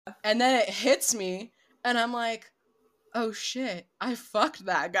And then it hits me, and I'm like, oh shit, I fucked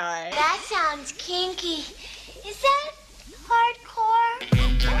that guy. That sounds kinky. Is that hardcore?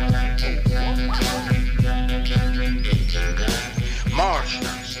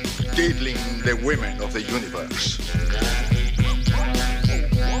 Martians diddling the women of the universe.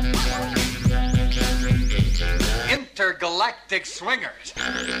 Intergalactic swingers.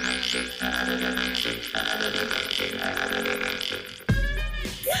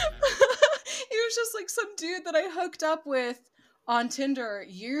 He was just like some dude that I hooked up with on Tinder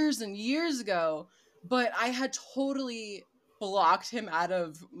years and years ago, but I had totally blocked him out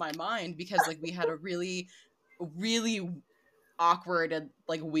of my mind because like we had a really, really awkward and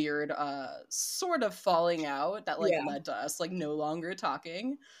like weird sort of falling out that like led to us like no longer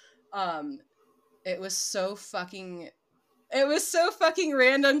talking. It was so fucking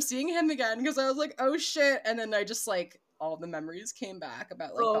random seeing him again because I was like, oh shit, and then I just like all the memories came back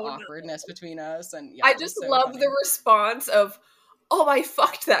about like the awkwardness between us, and I just love the response of, oh, I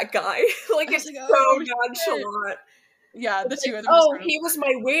fucked that guy. Like it's like, so nonchalant. Yeah, the two of them. Oh, he was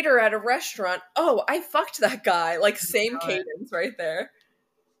my waiter at a restaurant. Oh, I fucked that guy. Like same cadence right there.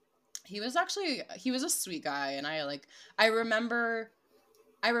 He was a sweet guy, and I remember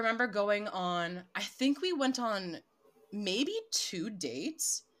going on, I think we went on maybe 2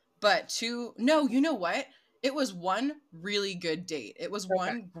 dates, but no, you know what? It was one really good date. It was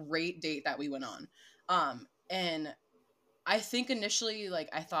one great date that we went on. And I think initially, like,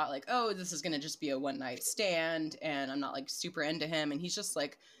 I thought, like, oh, this is going to just be a one-night stand, and I'm not, like, super into him, and he's just,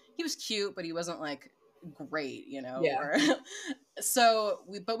 like, he was cute, but he wasn't, like, great, you know? Yeah.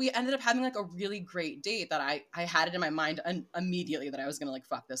 But we ended up having, like, a really great date that I had it in my mind immediately that I was going to, like,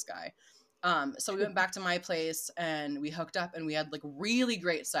 fuck this guy. So we went back to my place, and we hooked up, and we had, like, really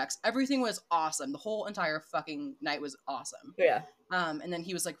great sex. Everything was awesome. The whole entire fucking night was awesome. Yeah. And then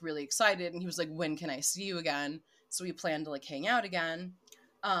he was, like, really excited, and he was like, when can I see you again? So we planned to like hang out again.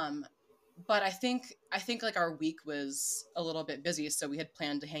 But I think like our week was a little bit busy, so we had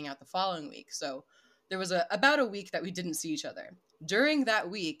planned to hang out the following week. So there was about a week that we didn't see each other. During that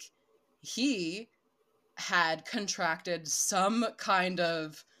week, he had contracted some kind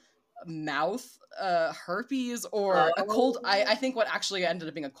of mouth herpes or a cold. I think what actually ended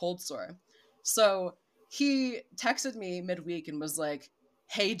up being a cold sore. So he texted me midweek and was like,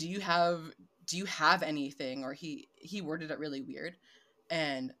 hey, do you have anything? Or he worded it really weird,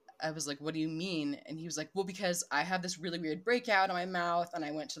 and I was like, what do you mean? And he was like, well, because I have this really weird breakout in my mouth, and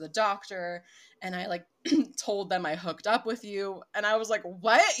I went to the doctor, and I like told them I hooked up with you. And I was like,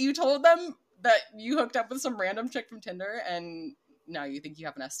 what? You told them that you hooked up with some random chick from Tinder, and now you think you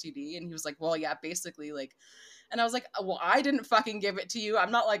have an STD? And he was like, well, yeah, basically, like. And I was like, well, I didn't fucking give it to you.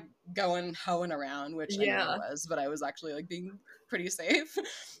 I'm not like going hoeing around, which I know I was, but I was actually like being pretty safe.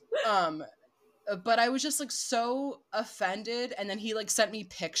 But I was just like so offended, and then he like sent me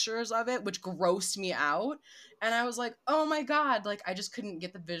pictures of it, which grossed me out, and I was like, oh my god, like I just couldn't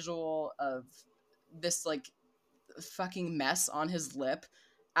get the visual of this like fucking mess on his lip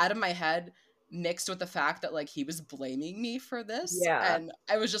out of my head, mixed with the fact that like he was blaming me for this. And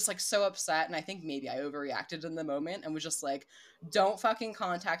I was just like so upset, and I think maybe I overreacted in the moment and was just like, don't fucking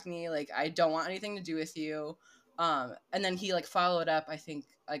contact me, like I don't want anything to do with you. And then he like followed up, I think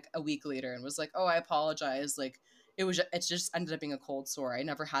like a week later, and was like, oh, I apologize, like it just ended up being a cold sore. I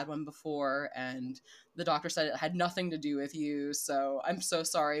never had one before, and the doctor said it had nothing to do with you, so I'm so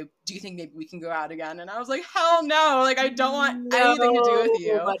sorry. Do you think maybe we can go out again? And I was like, hell no, like I don't want anything to do with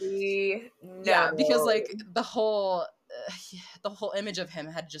you, buddy. No. Yeah, because like the whole image of him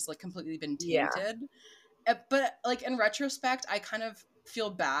had just like completely been tainted. But like in retrospect, I kind of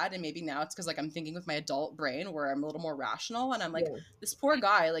feel bad, and maybe now it's because like I'm thinking with my adult brain where I'm a little more rational, and I'm like, this poor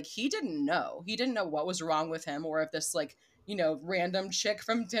guy, like he didn't know what was wrong with him, or if this like, you know, random chick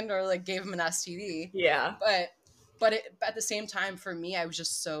from Tinder like gave him an STD. But at the same time, for me, I was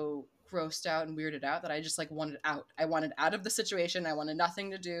just so grossed out and weirded out that I just like wanted out. I wanted out of the situation. I wanted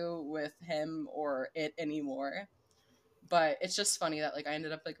nothing to do with him or it anymore. But it's just funny that like I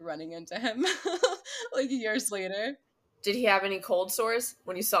ended up like running into him like years later. Did he have any cold sores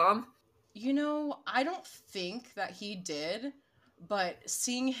when you saw him? You know, I don't think that he did, but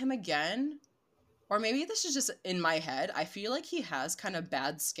seeing him again, or maybe this is just in my head, I feel like he has kind of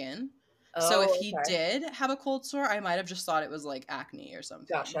bad skin. So if he did have a cold sore, I might have just thought it was like acne or something.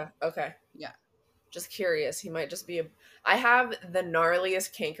 Gotcha. Okay. Yeah. Just curious. He might just be I have the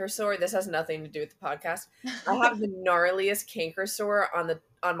gnarliest canker sore. This has nothing to do with the podcast. I have the gnarliest canker sore on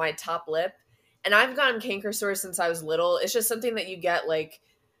my top lip. And I've gotten canker sores since I was little. It's just something that you get like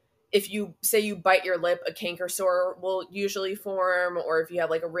if you say you bite your lip, a canker sore will usually form, or if you have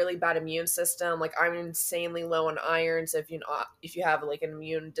like a really bad immune system. Like I'm insanely low on iron, so if you have like an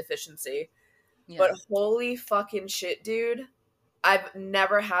immune deficiency. Yeah. But holy fucking shit, dude. I've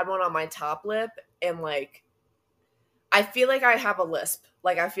never had one on my top lip, and like I feel like I have a lisp.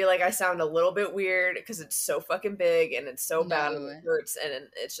 Like I feel like I sound a little bit weird because it's so fucking big and it's so bad and it hurts and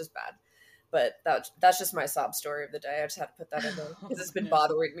it's just bad. But that's just my sob story of the day. I just had to put that in there because it's been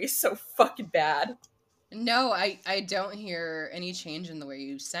bothering me so fucking bad. No, I don't hear any change in the way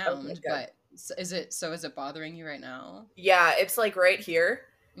you sound, but is it bothering you right now? Yeah, it's like right here.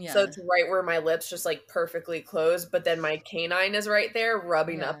 Yeah. So it's right where my lips just like perfectly closed, but then my canine is right there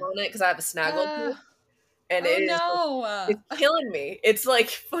rubbing up on it because I have a snaggle tooth. And it's killing me. It's like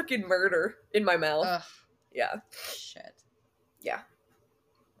fucking murder in my mouth. Ugh. Yeah. Shit. Yeah.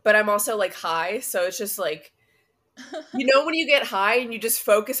 But I'm also like high, so it's just like, you know, when you get high and you just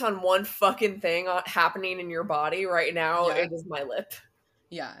focus on one fucking thing happening in your body right now, it is my lip.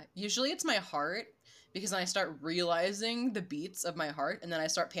 Yeah. Usually it's my heart, because then I start realizing the beats of my heart and then I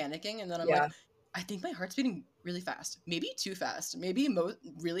start panicking and then I'm like, I think my heart's beating really fast. Maybe too fast. Maybe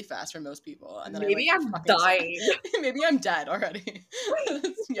really fast for most people. And then maybe I'm dying. Maybe I'm dead already.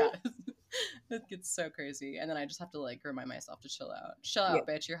 Yeah. It gets so crazy. And then I just have to like remind myself to chill out. Chill out,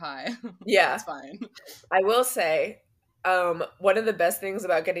 bitch. You're high. Yeah. It's fine. I will say, one of the best things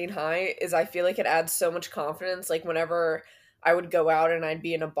about getting high is I feel like it adds so much confidence. Like whenever I would go out and I'd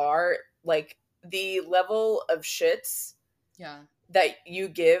be in a bar, like the level of shits that you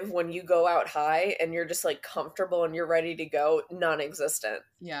give when you go out high and you're just like comfortable and you're ready to go, non-existent.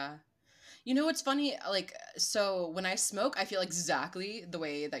 Yeah. You know what's funny? Like, so when I smoke, I feel exactly the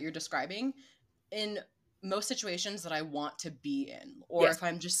way that you're describing in most situations that I want to be in. Or if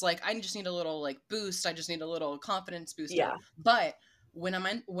I'm just like, I just need a little like boost, I just need a little confidence boost. Yeah. But when I'm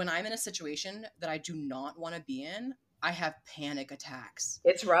in a situation that I do not want to be in, I have panic attacks.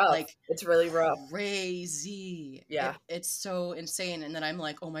 It's rough. Like, it's really rough. Crazy. Yeah. It's so insane. And then I'm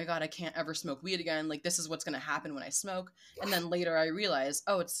like, oh my God, I can't ever smoke weed again. Like, this is what's going to happen when I smoke. And then later I realize,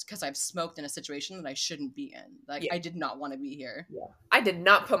 oh, it's because I've smoked in a situation that I shouldn't be in. Like, I did not want to be here. Yeah. I did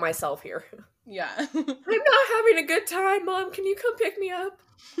not put myself here. Yeah. I'm not having a good time, Mom. Can you come pick me up?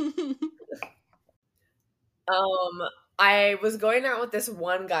 I was going out with this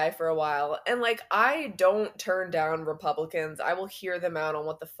one guy for a while, and like I don't turn down Republicans. I will hear them out on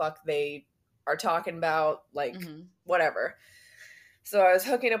what the fuck they are talking about, like whatever. So I was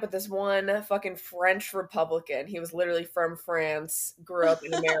hooking up with this one fucking French Republican. He was literally from France, grew up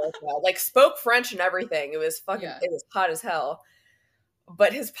in America, like spoke French and everything. It was fucking it was hot as hell.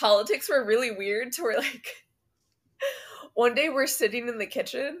 But his politics were really weird to where like one day we're sitting in the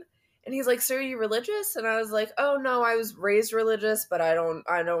kitchen and he's like, "So are you religious?" And I was like, "Oh no, I was raised religious, but I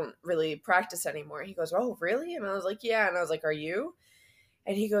don't really practice anymore." He goes, "Oh, really?" And I was like, "Yeah." And I was like, "Are you?"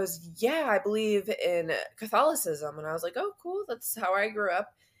 And he goes, "Yeah, I believe in Catholicism." And I was like, "Oh, cool. That's how I grew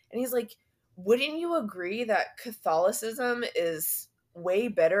up." And he's like, "Wouldn't you agree that Catholicism is way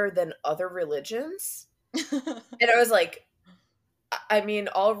better than other religions?" And I was like, I mean,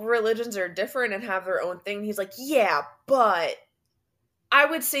 all religions are different and have their own thing. He's like, "Yeah, but I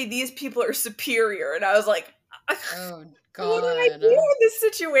would say these people are superior." And I was like, oh, God. What do I do in this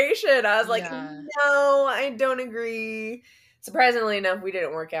situation? I was like, no, I don't agree. Surprisingly enough, we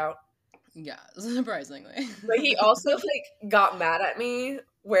didn't work out. Yeah, surprisingly. But he also like got mad at me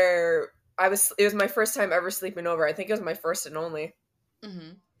where it was my first time ever sleeping over. I think it was my first and only.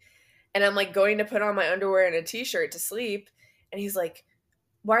 Mm-hmm. And I'm like going to put on my underwear and a t-shirt to sleep. And he's like,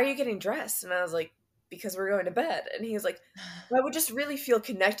 "Why are you getting dressed?" And I was like, "Because we're going to bed." And he was like, "I would just really feel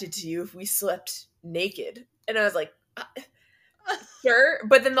connected to you if we slept naked." And I was like, sure.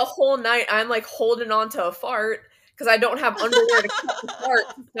 But then the whole night I'm like holding on to a fart because I don't have underwear to keep the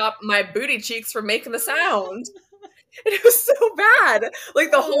fart to stop my booty cheeks from making the sound. And it was so bad.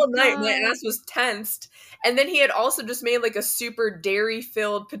 Like the whole night my ass was tensed. And then he had also just made like a super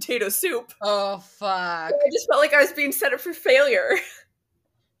dairy-filled potato soup. Oh, fuck. So I just felt like I was being set up for failure.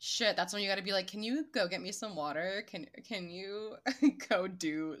 Shit, that's when you gotta be like, "Can you go get me some water? Can you go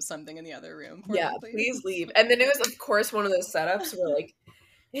do something in the other room for me, please leave." And then it was, of course, one of those setups where like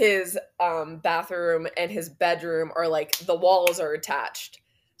his bathroom and his bedroom are like the walls are attached,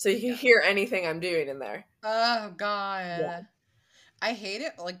 so you can hear anything I'm doing in there. Oh God, I hate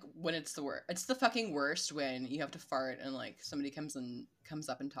it. Like when it's the worst. It's the fucking worst when you have to fart and like somebody comes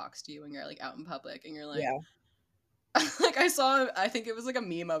up and talks to you when you're like out in public and you're like, like I think it was like a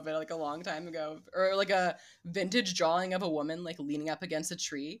meme of it like a long time ago, or like a vintage drawing of a woman like leaning up against a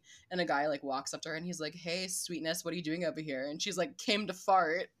tree, and a guy like walks up to her and he's like, "Hey, sweetness, what are you doing over here?" And she's like, "Came to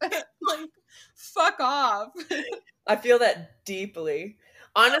fart." Like, fuck off. I feel that deeply.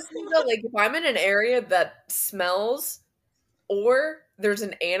 Honestly, though, like if I'm in an area that smells or there's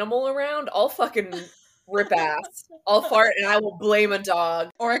an animal around, I'll fucking rip ass. I'll fart and I will blame a dog.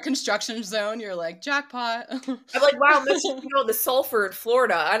 Or a construction zone, you're like, jackpot. I'm like, wow, this is, the sulfur in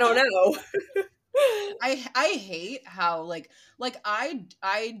Florida. I don't know. I hate how like I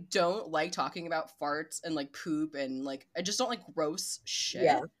don't like talking about farts and like poop and like I just don't like gross shit.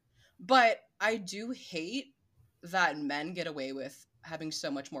 Yeah. But I do hate that men get away with having so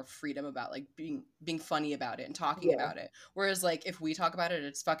much more freedom about like being funny about it and talking about it. Whereas like if we talk about it,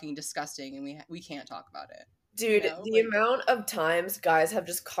 it's fucking disgusting and we can't talk about it. Dude, the amount of times guys have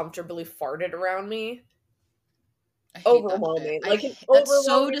just comfortably farted around me, overwhelming. Like that's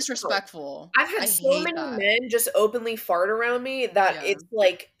so disrespectful. I've had so many men just openly fart around me that it's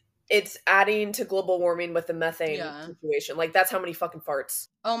like it's adding to global warming with the methane situation. Like that's how many fucking farts.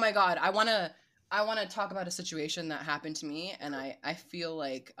 Oh my god, I want to talk about a situation that happened to me, and I feel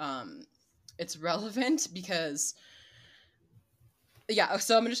like it's relevant because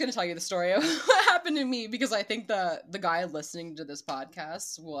so I'm just going to tell you the story of what happened to me, because I think the guy listening to this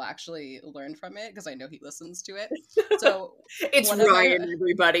podcast will actually learn from it, because I know he listens to it. So it's Ryan,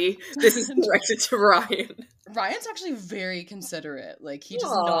 everybody. This is directed to Ryan. Ryan's actually very considerate. Like, he does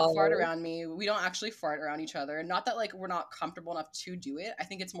not fart around me. We don't actually fart around each other. Not that, like, we're not comfortable enough to do it. I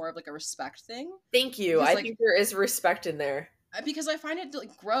think it's more of, like, a respect thing. Thank you. Because, I think there is respect in there. Because I find it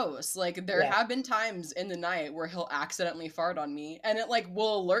like gross. Like there have been times in the night where he'll accidentally fart on me, and it like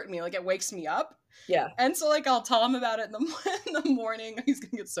will alert me, like it wakes me up. Yeah. And so like I'll tell him about it in the morning. He's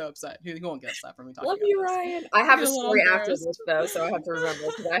gonna get so upset. He won't get upset from me talking about you, this. Ryan. I have a story after this though, so I have to remember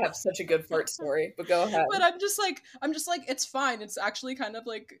because I have such a good fart story. But go ahead. But I'm just like it's fine. It's actually kind of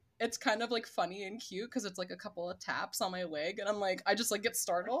like funny and cute because it's like a couple of taps on my leg, and I'm like I just like get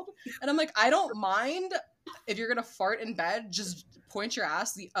startled, and I'm like I don't mind. If you're gonna fart in bed, just point your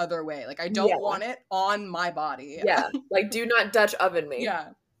ass the other way. Like I don't want it on my body. Yeah, like do not Dutch oven me. Yeah.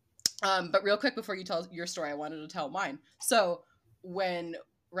 But real quick before you tell your story, I wanted to tell mine. So when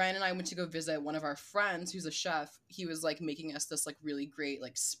Ryan and I went to go visit one of our friends who's a chef, he was like making us this like really great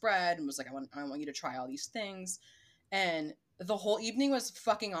like spread and was like, I want you to try all these things. And the whole evening was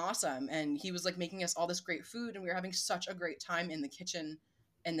fucking awesome. And he was like making us all this great food, and we were having such a great time in the kitchen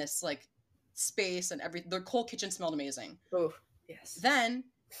in this like space, and the whole kitchen smelled amazing. Oh, yes. Then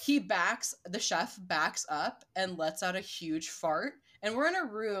the chef backs up and lets out a huge fart, and we're in a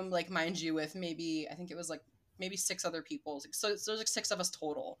room, like, mind you, with maybe 6 other people. So there's like 6 of us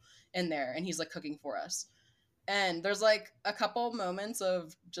total in there, and he's like cooking for us. And there's like a couple moments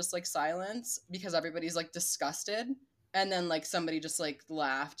of just like silence because everybody's like disgusted. And then like somebody just like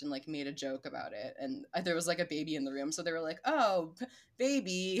laughed and like made a joke about it. And there was like a baby in the room. So they were like, "Oh,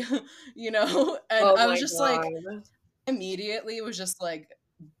 baby," And I was just like, immediately was just like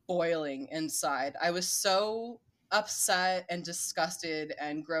boiling inside. I was so upset and disgusted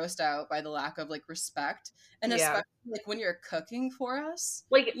and grossed out by the lack of like respect. And especially like when you're cooking for us.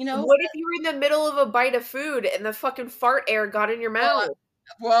 Like, what if you were in the middle of a bite of food and the fucking fart air got in your mouth?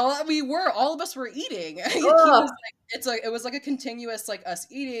 Well, all of us were eating. It was like a continuous like us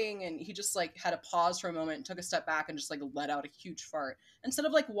eating, and he just like had a pause for a moment and took a step back and just like let out a huge fart. Instead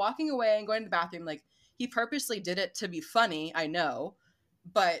of like walking away and going to the bathroom, like he purposely did it to be funny, I know,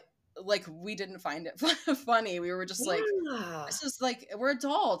 but like we didn't find it funny. We were just like, this is like, we're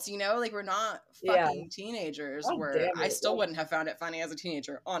adults, like we're not fucking teenagers. I still wouldn't have found it funny as a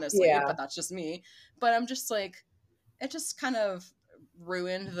teenager, honestly, but that's just me. But I'm just like, it just kind of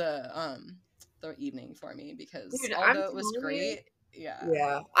ruined the evening for me because although it was great,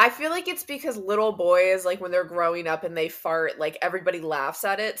 I feel like it's because little boys, like when they're growing up and they fart, like everybody laughs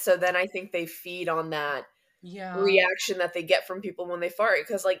at it, so then I think they feed on that reaction that they get from people when they fart,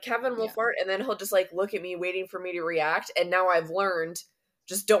 because like Kevin will fart and then he'll just like look at me waiting for me to react, and now I've learned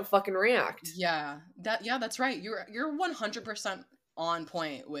just don't fucking react. That's right. You're 100% on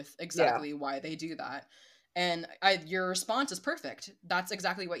point with exactly why they do that. And your response is perfect. That's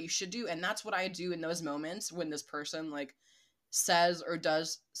exactly what you should do. And that's what I do in those moments when this person like says or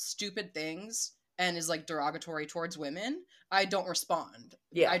does stupid things and is like derogatory towards women. I don't respond.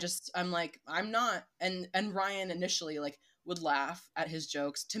 I'm like, I'm not. And Ryan initially like would laugh at his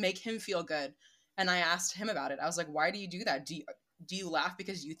jokes to make him feel good. And I asked him about it. I was like, why do you do that? do you laugh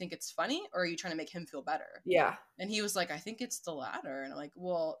because you think it's funny, or are you trying to make him feel better? Yeah. And he was like, I think it's the latter. And I'm like,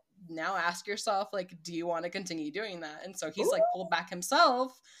 well, now ask yourself, like, do you want to continue doing that? And so he's like pulled back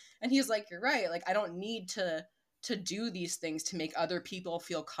himself, and he's like, you're right. Like, I don't need to do these things to make other people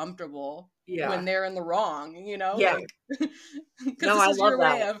feel comfortable when they're in the wrong, you know? Yeah. Like, because No, this I is love your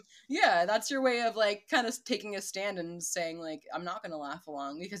way that. of, that's your way of like kind of taking a stand and saying like, I'm not going to laugh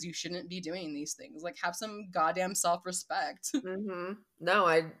along because you shouldn't be doing these things. Like, have some goddamn self-respect. Mm-hmm. No,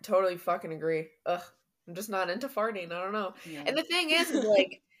 I totally fucking agree. Ugh, I'm just not into farting. I don't know. Yeah. And the thing is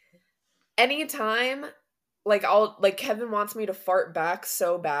like, anytime, like, Kevin wants me to fart back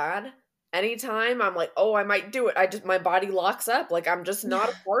so bad. Anytime I'm like, oh, I might do it. My body locks up. Like, I'm just not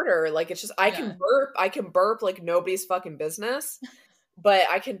a farter. Like, it's just, I can burp like nobody's fucking business. But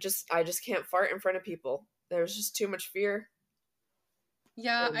I just can't fart in front of people. There's just too much fear.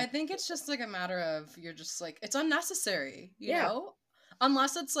 Yeah, I think it's just like a matter of, you're just like, it's unnecessary, you know?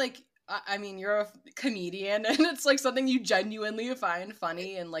 Unless it's like, I mean, you're a comedian and it's like something you genuinely find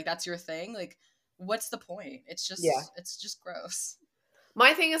funny and like that's your thing. Like, what's the point? It's just gross.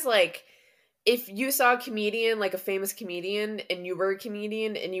 My thing is like, if you saw a comedian, like a famous comedian, and you were a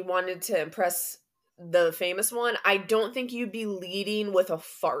comedian and you wanted to impress the famous one, I don't think you'd be leading with a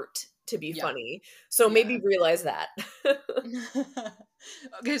fart to be funny. So maybe realize that.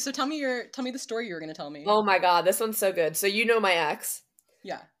 Okay, so tell me the story you were going to tell me. Oh my God, this one's so good. So you know my ex.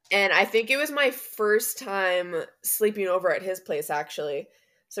 Yeah. And I think it was my first time sleeping over at his place, actually.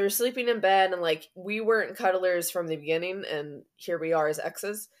 So we're sleeping in bed, and like, we weren't cuddlers from the beginning, and here we are as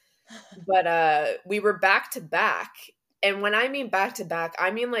exes. But we were back to back. And when I mean back to back,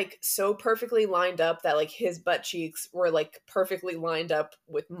 I mean like so perfectly lined up that like his butt cheeks were like perfectly lined up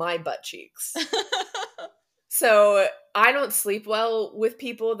with my butt cheeks. So I don't sleep well with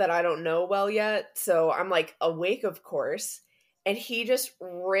people that I don't know well yet. So I'm like awake, of course. And he just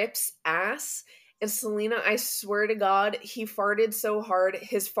rips ass. And Selena, I swear to God, he farted so hard,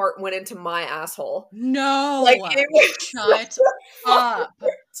 his fart went into my asshole. No! Like, it was shut up.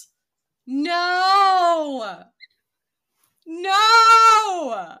 No!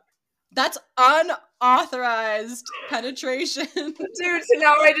 No! That's unauthorized penetration. Dude, so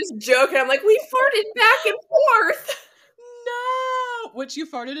now I just joke and I'm like, we farted back and forth. No! Which you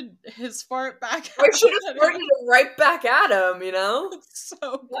farted his fart back at I should have farted it right back at him, you know? It's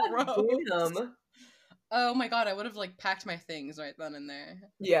so gross. Damn. Oh my God, I would have like packed my things right then and there.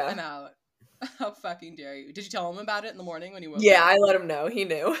 Yeah. I'm out. How fucking dare you? Did you tell him about it in the morning when he woke up? Yeah, I let him know. He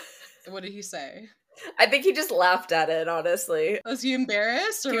knew. What did he say? I think he just laughed at it, honestly. Was he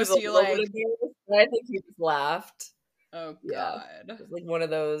embarrassed? Or he was he a like... little bit embarrassed, but I think he just laughed. Oh, God. Yeah. It was like one of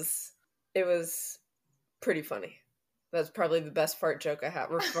those... It was pretty funny. That's probably the best fart joke I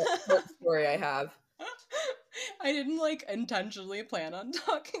have, or fart story I have. I didn't like intentionally plan on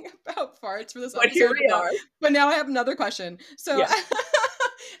talking about farts for this but episode. Here we are. But now I have another question. So,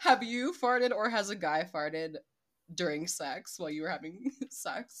 have you farted, or has a guy farted during sex while you were having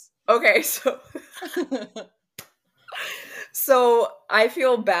sex? Okay, so I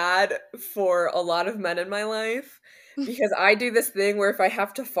feel bad for a lot of men in my life because I do this thing where if I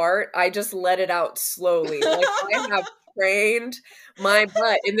have to fart, I just let it out slowly. Like, I have trained my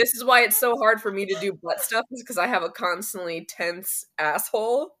butt, and this is why it's so hard for me to do butt stuff, is because I have a constantly tense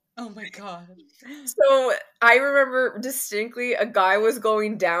asshole. Oh my God. So I remember distinctly a guy was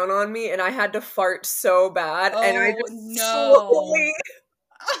going down on me and I had to fart so bad, and I just slowly...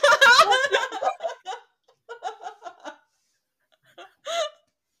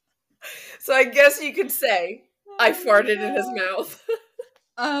 So I guess you could say I farted in his mouth.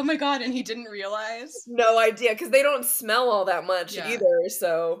 Oh my God, and he didn't realize? No idea, because they don't smell all that much either,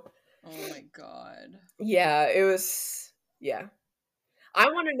 so... Oh my God. Yeah, it was... Yeah.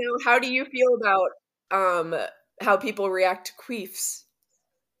 I want to know, how do you feel about how people react to queefs?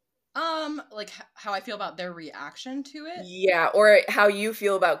 Like how I feel about their reaction to it? Yeah, or how you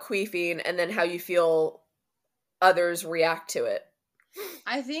feel about queefing, and then how you feel others react to it.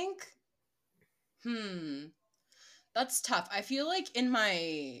 I think, that's tough. I feel like in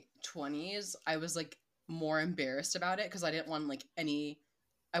my 20s, I was like more embarrassed about it because I didn't want like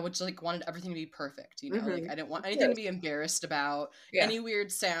I would just like wanted everything to be perfect, you know? Like I didn't want anything to be embarrassed about, any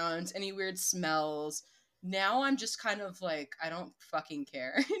weird sounds, any weird smells. Now I'm just kind of like, I don't fucking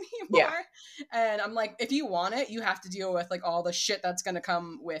care anymore. Yeah. And I'm like, if you want it, you have to deal with like all the shit that's gonna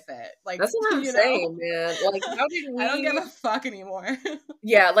come with it. Like, that's what I'm saying, man. Like, how did we... I don't give a fuck anymore.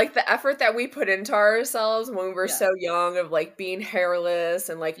 Yeah, like the effort that we put into ourselves when we were so young, of like being hairless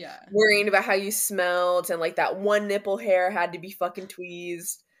and like worrying about how you smelled, and like that one nipple hair had to be fucking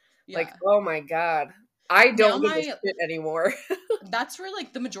tweezed. Like, oh my God. I don't give a shit anymore. that's where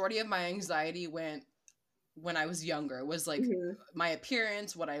like the majority of my anxiety went when I was younger, was like my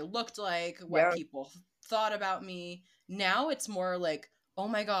appearance, what I looked like, what people thought about me. Now it's more like, oh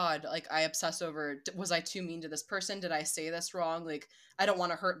my God, like I obsess over, was I too mean to this person? Did I say this wrong? Like, I don't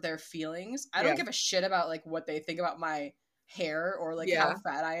want to hurt their feelings. I don't give a shit about like what they think about my hair or like how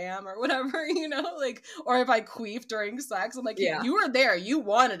fat I am or whatever, you know, like, or if I queef during sex. I'm like, you were there, you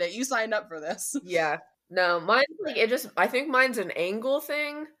wanted it, you signed up for this. Yeah. No, mine's like, I think mine's an angle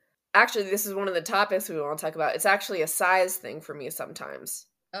thing. Actually, this is one of the topics we want to talk about. It's actually a size thing for me sometimes.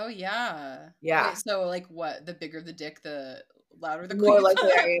 Oh, yeah. Yeah. Wait, so, like, what? The bigger the dick, the louder the queef? More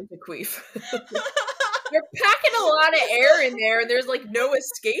likely I am to queef. You're packing a lot of air in there, and there's, like, no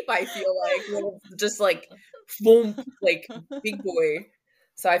escape, I feel like. Just, like, boom, like, big boy.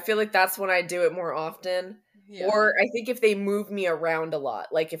 So I feel like that's when I do it more often. Yeah. Or I think if they move me around a lot,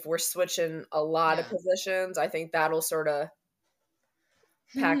 like, if we're switching a lot of positions, I think that'll sort of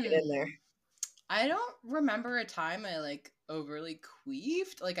pack it in there. I don't remember a time I like overly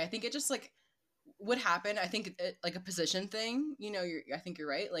queefed. Like I think it just like would happen. I think it, like a position thing. You know, I think you're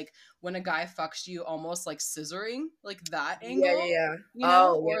right. Like when a guy fucks you, almost like scissoring, like that angle. Yeah. You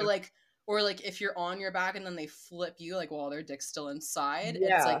know, or like if you're on your back and then they flip you, like while their dick's still inside.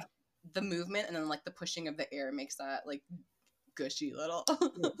 Yeah. It's like the movement and then like the pushing of the air makes that like gushy little.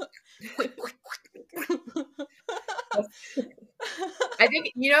 I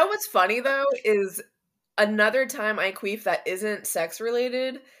think, you know what's funny though is another time I queef that isn't sex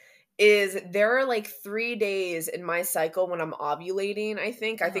related is there are like 3 days in my cycle when I'm ovulating, I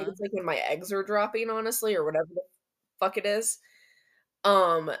think. I think it's like when my eggs are dropping, honestly, or whatever the fuck it is.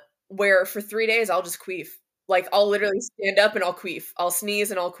 Where for 3 days I'll just queef. Like I'll literally stand up and I'll queef. I'll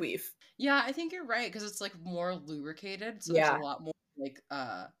sneeze and I'll queef. Yeah, I think you're right because it's like more lubricated, so there's a lot more like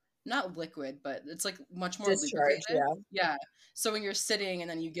not liquid, but it's like much more discharge. Yeah. So when you're sitting and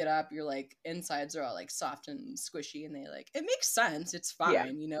then you get up, your like insides are all like soft and squishy, and they like it makes sense. It's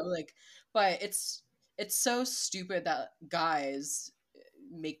fine, you know, like, but it's so stupid that guys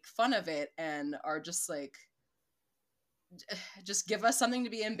make fun of it and are just like, just give us something to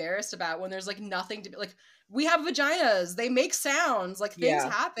be embarrassed about when there's like nothing to be like. We have vaginas, they make sounds, like things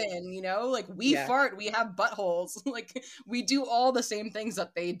happen, you know, like we fart, we have buttholes, like we do all the same things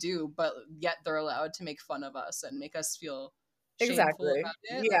that they do, but yet they're allowed to make fun of us and make us feel shameful about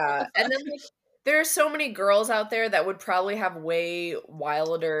it. Yeah. And then like, there are so many girls out there that would probably have way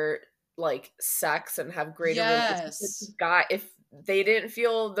wilder like sex and have greater guy if they didn't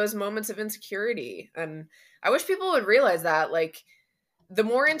feel those moments of insecurity. And I wish people would realize that, like, the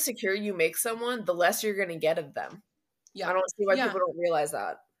more insecure you make someone, the less you're going to get of them. Yeah. I don't see why people don't realize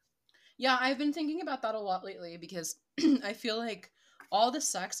that. Yeah, I've been thinking about that a lot lately because I feel like all the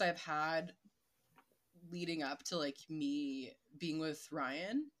sex I've had leading up to like me being with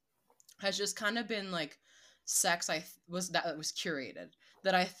Ryan has just kind of been like sex that was curated,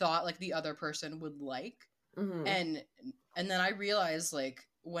 that I thought like the other person would like. Mm-hmm. And then I realized like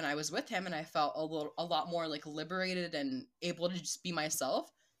when I was with him and I felt a lot more like liberated and able to just be myself,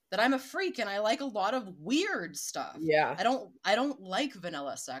 that I'm a freak and I like a lot of weird stuff. Yeah. I don't like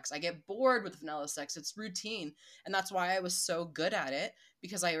vanilla sex. I get bored with vanilla sex. It's routine. And that's why I was so good at it,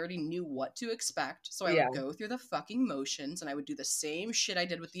 because I already knew what to expect. So I would go through the fucking motions and I would do the same shit I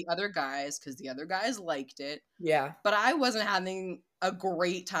did with the other guys because the other guys liked it. Yeah. But I wasn't having a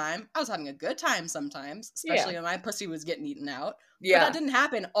great time. I was having a good time sometimes, especially when my pussy was getting eaten out. Yeah. But that didn't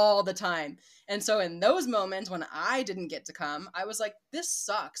happen all the time. And so in those moments when I didn't get to come, I was like, this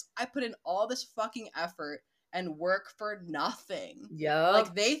sucks. I put in all this fucking effort and work for nothing. Yeah.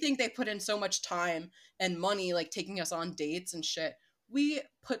 Like they think they put in so much time and money, like taking us on dates and shit. We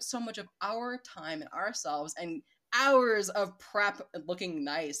put so much of our time and ourselves and hours of prep looking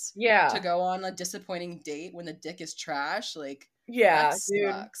nice to go on a disappointing date when the dick is trash. Like, that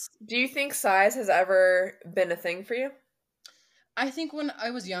sucks. Dude. Do you think size has ever been a thing for you? I think when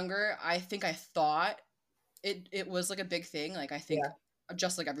I was younger, I think I thought it was like a big thing. Like I think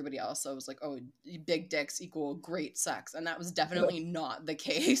just like everybody else, I was like, oh, big dicks equal great sex. And that was definitely not the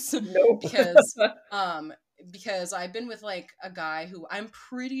case. Nope. Because I've been with like a guy who I'm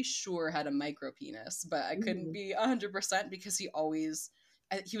pretty sure had a micro penis, but I couldn't be 100% because he was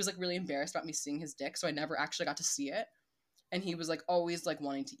like really embarrassed about me seeing his dick. So I never actually got to see it. And he was like always like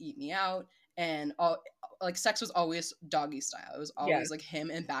wanting to eat me out, and like sex was always doggy style. It was always like him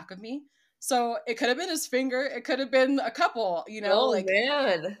in back of me. So it could have been his finger. It could have been a couple, you know,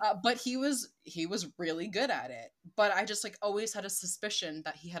 man. But he was really good at it. But I just like always had a suspicion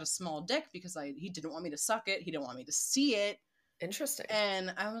that he had a small dick because he didn't want me to suck it. He didn't want me to see it. Interesting.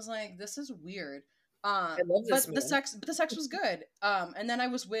 And I was like, this is weird. I love this But man. the sex was good. And then I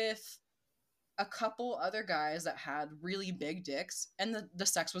was with a couple other guys that had really big dicks, and the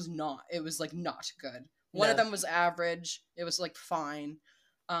sex was not. It was like not good. One of No. them was average. It was like fine.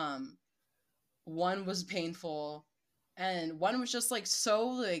 One was painful, and one was just like so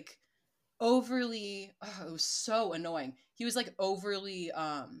like overly. Oh, it was so annoying. He was like overly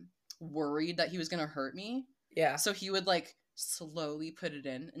worried that he was gonna hurt me. Yeah. So he would like slowly put it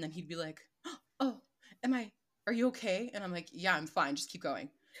in, and then he'd be like, "Oh, are you okay?" And I'm like, "Yeah, I'm fine. Just keep going."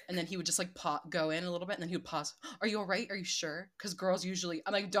 And then he would just like go in a little bit, and then he would pause. "Are you all right? Are you sure?" Because girls usually,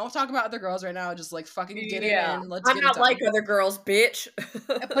 I'm like, "Don't talk about other girls right now. Just like fucking get it in. Let's I'm get not it done." like other girls, bitch.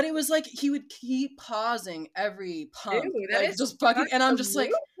 But it was like he would keep pausing every pump, Ew, that like is just fucking, and I'm a just like,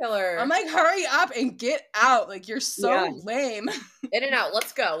 mood killer. I'm like, hurry up and get out! Like you're so lame. In and out.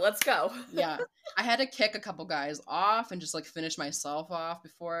 Let's go. Let's go. Yeah, I had to kick a couple guys off and just like finish myself off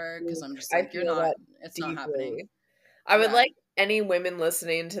before, because I'm just I like, you're feel not. that It's not happening. deeply. I would Yeah. like any women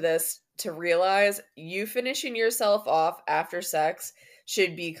listening to this to realize you finishing yourself off after sex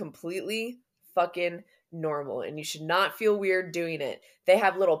should be completely fucking normal, and you should not feel weird doing it. They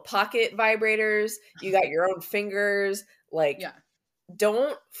have little pocket vibrators. You got your own fingers. Like, Yeah.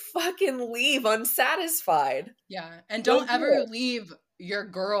 don't fucking leave unsatisfied. Yeah, and Don't don't do ever it. leave your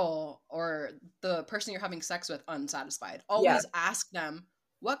girl or the person you're having sex with unsatisfied. Always ask them,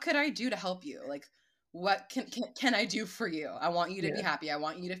 "What could I do to help you? Like, what can I do for you? I want you to be Yeah. happy. I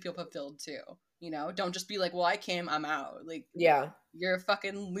want you to feel fulfilled too." You know, don't just be like, "Well, I came, I'm out." Like, Yeah. you're a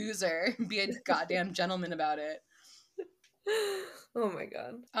fucking loser. Be a goddamn gentleman about it. Oh my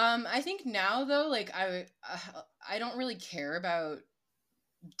god. I think now though, like I don't really care about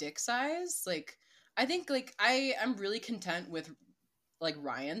dick size. Like, I think like I'm really content with like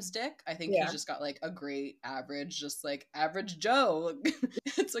Ryan's dick. I think Yeah. he's just got like a great average, just like average Joe.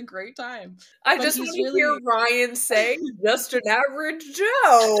 It's a great time. I But just he's want to hear Ryan say just an average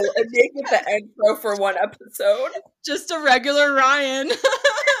Joe and make it the intro for one episode. Just a regular Ryan.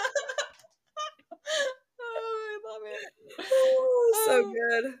 Oh, I love it. Oh, so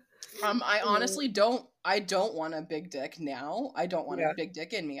good. I honestly don't want a big dick now. I don't want a big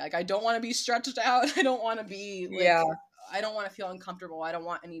dick in me. Like, I don't want to be stretched out. I don't want to be like, I don't want to feel uncomfortable. I don't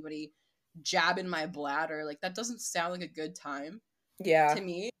want anybody jabbing my bladder. Like, that doesn't sound like a good time to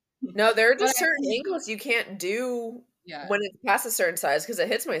me. No, there are just certain angles you can't do when it's past a certain size, because it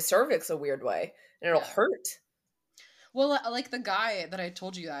hits my cervix a weird way and it'll hurt. Well, like the guy that I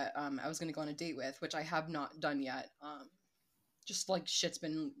told you that I was going to go on a date with, which I have not done yet. Just like shit's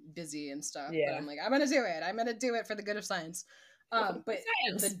been busy and stuff. But I'm like, I'm going to do it. I'm going to do it for the good of science. But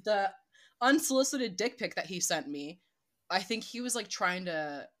the unsolicited dick pic that he sent me, I think he was like trying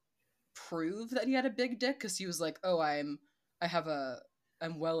to prove that he had a big dick, because he was like, "Oh, I'm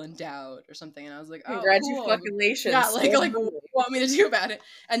well endowed" or something, and I was like, "Oh, congratulations!" Yeah, like what do you want me to do about it?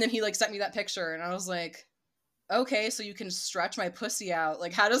 And then he like sent me that picture, and I was like, "Okay, so you can stretch my pussy out?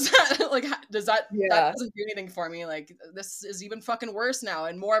 Like, how does that that doesn't do anything for me? Like, this is even fucking worse now,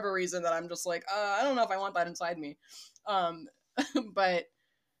 and more of a reason that I'm just like, I don't know if I want that inside me." But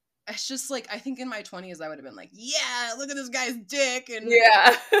it's just like, I think in my 20s I would have been like, yeah, look at this guy's dick, and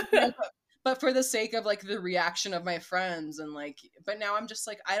but for the sake of like the reaction of my friends, and like, but now I'm just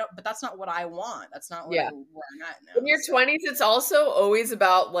like, but that's not what I want. That's not where I'm at now. In your 20s, it's also always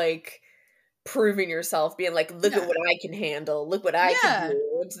about like proving yourself, being like, look at what I can handle, look what I can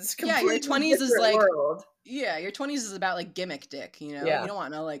do. It's your 20s is like world. Your 20s is about like gimmick dick, you know? You don't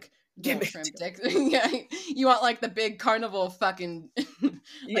want no like gimmick shrimp dick. You want like the big carnival fucking look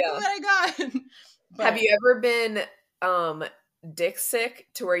what I got. But, have you ever been dick sick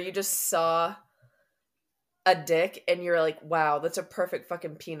to where you just saw a dick and you're like, wow, that's a perfect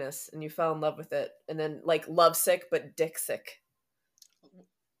fucking penis, and you fell in love with it, and then like love sick but dick sick?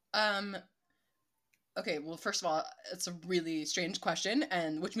 Okay, well, first of all, it's a really strange question,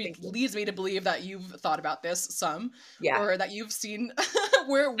 and which leads me to believe that you've thought about this some, or that you've seen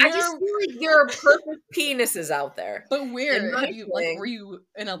where I just feel like there are perfect penises out there. But where have you like? Were you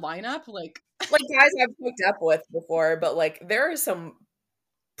in a lineup like guys I've hooked up with before? But like, there are some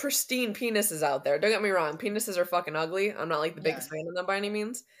pristine penises out there. Don't get me wrong, penises are fucking ugly. I'm not like the biggest fan of them by any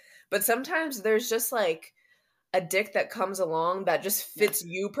means, but sometimes there's just like a dick that comes along that just fits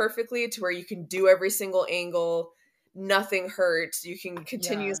you perfectly, to where you can do every single angle, nothing hurts, you can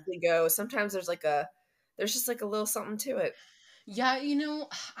continuously go. Sometimes there's just like a little something to it. Yeah, you know,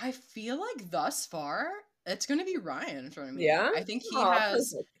 I feel like thus far it's gonna be Ryan in front of me. Yeah, I think he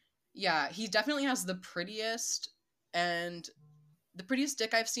has perfect. Yeah, he definitely has the prettiest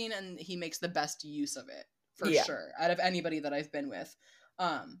dick I've seen, and he makes the best use of it for sure out of anybody that I've been with.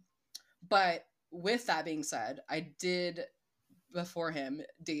 But with that being said, I did before him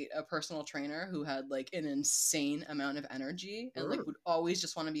date a personal trainer who had like an insane amount of energy and like would always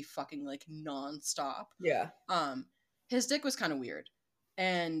just want to be fucking like nonstop. Yeah. His dick was kind of weird.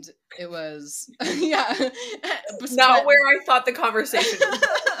 And it was yeah. Not where I thought the conversation was.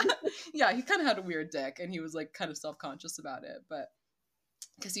 Yeah, he kind of had a weird dick and he was like kind of self-conscious about it, but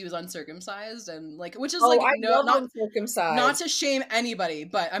because he was uncircumcised and like, which is like, I no, love not uncircumcised. Not to shame anybody,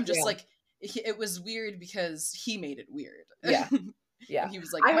 but I'm just like, it was weird because he made it weird. Yeah, yeah. And he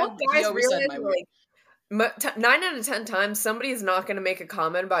was like, I hope guys realize, like, 9 out of 10 times somebody's not going to make a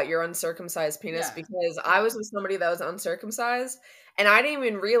comment about your uncircumcised penis because I was with somebody that was uncircumcised and I didn't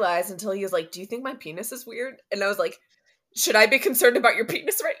even realize until he was like, do you think my penis is weird? And I was like, should I be concerned about your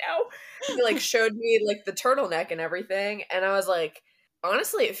penis right now? He like showed me like the turtleneck and everything and I was like,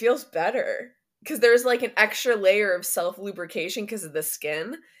 honestly, it feels better because there's like an extra layer of self-lubrication because of the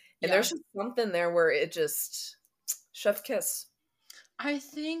skin and there's just something there where it just chef kiss. I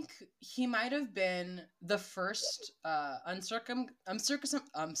think he might have been the first uncircumcised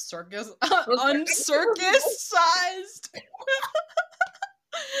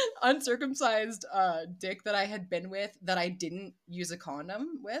uncircumcised dick that I had been with that I didn't use a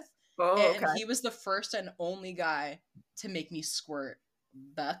condom with. And he was the first and only guy to make me squirt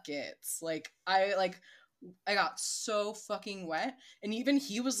buckets. Like I got so fucking wet, and even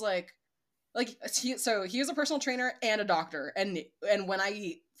he was like he was a personal trainer and a doctor, and when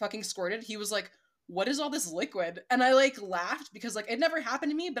I fucking squirted, he was like, what is all this liquid? And I like laughed because like it never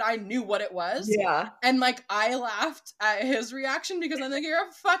happened to me, but I knew what it was. Yeah. And like I laughed at his reaction because I'm like, you're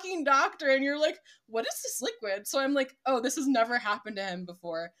a fucking doctor and you're like, what is this liquid? So I'm like, oh, this has never happened to him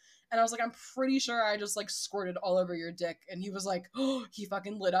before. And I was like, I'm pretty sure I just like squirted all over your dick. And he was like, oh, he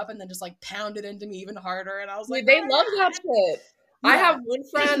fucking lit up and then just like pounded into me even harder. And I was like, they love that shit. Yeah. I have one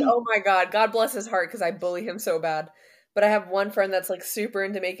friend, oh my God bless his heart because I bully him so bad. But I have one friend that's like super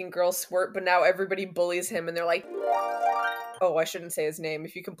into making girls squirt, but now everybody bullies him and they're like, oh, I shouldn't say his name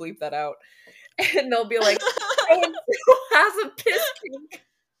if you can bleep that out. And they'll be like, oh, who has a piss kink?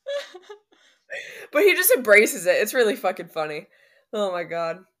 But he just embraces it. It's really fucking funny. Oh my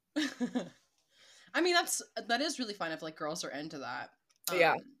God. I mean, that is really fun if like girls are into that.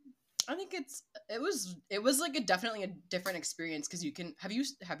 Yeah. I think it was like definitely a different experience because you can have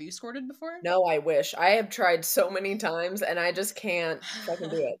you squirted before? No, I wish. I have tried so many times and I just can't fucking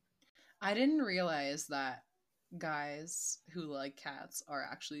do it. I didn't realize that guys who like cats are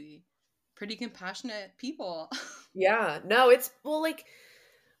actually pretty compassionate people. Yeah. No, like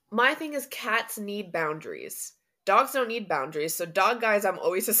my thing is cats need boundaries. Dogs don't need boundaries. So dog guys I'm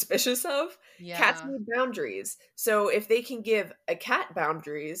always suspicious of. Yeah. Cats need boundaries. So if they can give a cat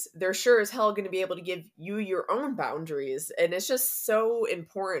boundaries, they're sure as hell going to be able to give you your own boundaries. And it's just so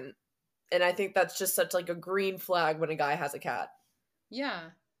important. And I think that's just such like a green flag when a guy has a cat. Yeah.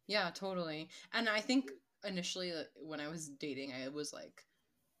 Yeah, totally. And I think initially when I was dating, I was like,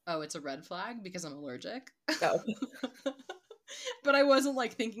 oh, it's a red flag because I'm allergic. Oh. But I wasn't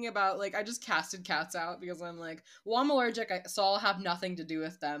like thinking about like I just casted cats out because I'm like, well, I'm allergic, so I'll have nothing to do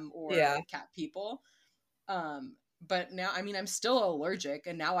with them or cat people. But now, I mean, I'm still allergic,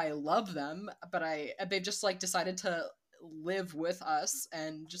 and now I love them. But they've just like decided to live with us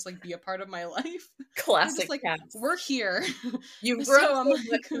and just like be a part of my life. Classic like, cats. We're here. You've grown so much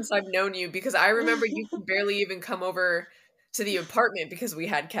since I've known you because I remember you could barely even come over to the apartment because we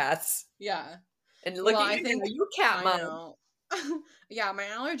had cats. Yeah. And look at you, you cat mom. Yeah, my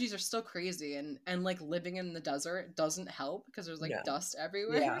allergies are still crazy, and like living in the desert doesn't help because there's like dust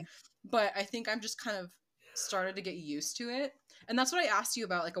everywhere. Yeah. But I think I'm just kind of started to get used to it, and that's what I asked you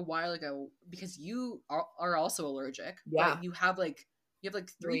about like a while ago because you are also allergic. Yeah, but you have like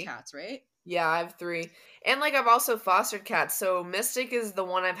 3 cats, right? Yeah, I have 3, and like I've also fostered cats. So Mystic is the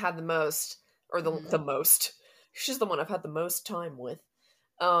one I've had the most, or the most. She's the one I've had the most time with.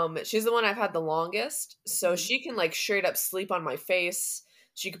 She's the one I've had the longest, so she can like straight up sleep on my face.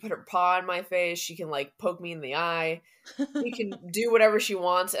 She can put her paw on my face. She can like poke me in the eye. She can do whatever she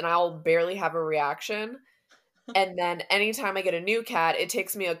wants, and I'll barely have a reaction. And then anytime I get a new cat, it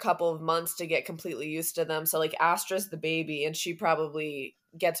takes me a couple of months to get completely used to them. So like Astra's the baby, and she probably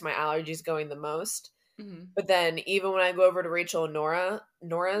gets my allergies going the most. Mm-hmm. But then even when I go over to Rachel and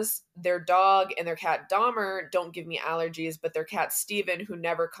Nora's, their dog and their cat Dahmer don't give me allergies, but their cat Steven, who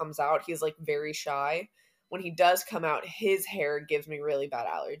never comes out, he's like very shy. When he does come out, his hair gives me really bad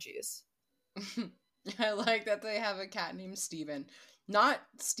allergies. I like that they have a cat named Steven. Not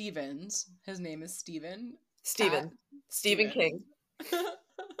Stevens. His name is Steven. Stephen King.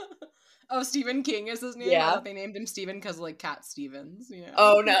 Oh, Stephen King is his name? Yeah. I thought they named him Steven because like Cat Stevens. Yeah.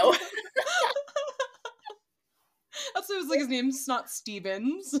 Oh, no. so it's like his name's not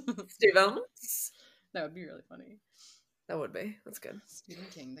Stevens. Stevens. That would be really funny. That would be. That's good. Stephen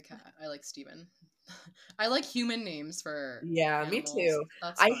King, the cat. I like Stephen. I like human names for Yeah, me animals. too.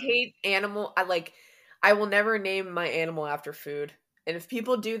 That's I fun. hate animal. I will never name my animal after food. And if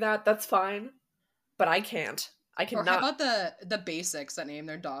people do that, that's fine. But I can't. I Or cannot. how about the basics that name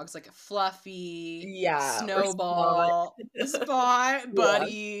their dogs like Fluffy, Yeah, or Snowball, Spot, Yeah.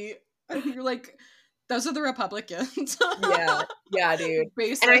 Buddy. You're like, those are the Republicans. Yeah, dude.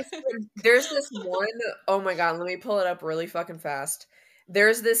 Basic. And I swear, there's this one, oh my god, let me pull it up really fucking fast.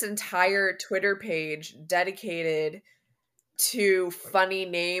 There's this entire Twitter page dedicated to funny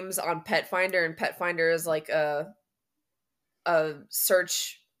names on Pet Finder, and Pet Finder is like a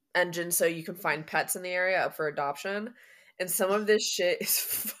search engine so you can find pets in the area up for adoption. And some of this shit is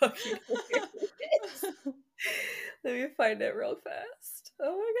fucking hilarious. Let me find it real fast.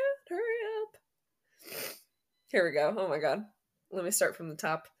 Oh my god, hurry up. Here we go. Oh my god. Let me start from the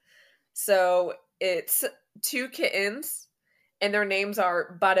top. So it's 2 kittens, and their names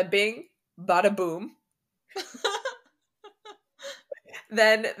are Bada Bing, Bada Boom.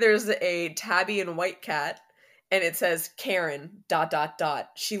 Then there's a tabby and white cat, and it says Karen ...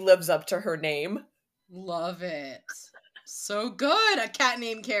 She lives up to her name. Love it. So good. A cat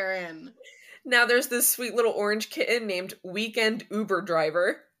named Karen. Now there's this sweet little orange kitten named Weekend Uber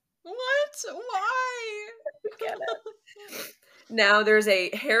Driver. What? Why? Get it. Now there's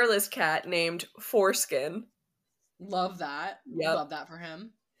a hairless cat named Foreskin. Love that. Yep. Love that for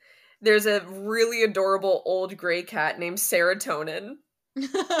him. There's a really adorable old gray cat named Serotonin.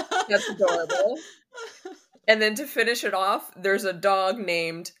 That's adorable. And then to finish it off, there's a dog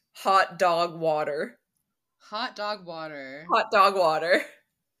named Hot Dog Water. Hot Dog Water. Hot Dog Water.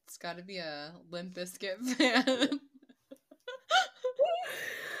 It's got to be a Limp Bizkit fan.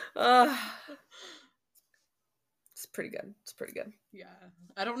 It's pretty good. It's pretty good. Yeah.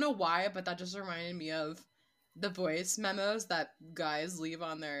 I don't know why, but that just reminded me of the voice memos that guys leave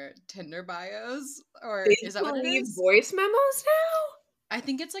on their Tinder bios. Or is that what it is? Voice memos now? I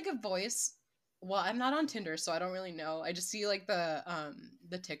think it's like a voice. Well, I'm not on Tinder, so I don't really know. I just see like the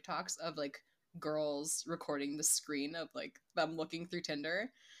TikToks of like girls recording the screen of like them looking through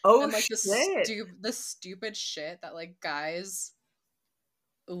Tinder. Oh, and like shit. the stupid shit that like guys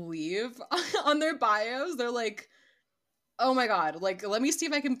leave on their bios. They're like, oh my god, like let me see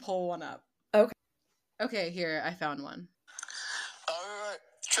if I can pull one up. Okay, here, I found one. Alright,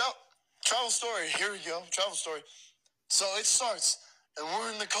 travel story, here we go, travel story. So it starts, and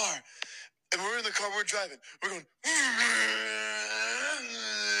we're in the car, we're driving, we're going,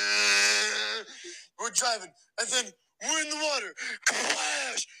 we're driving, and then we're in the water,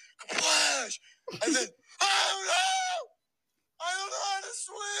 kaplash, kaplash, and then, oh no, I don't know how to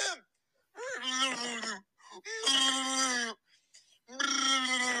swim,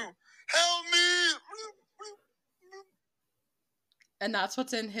 help me. And that's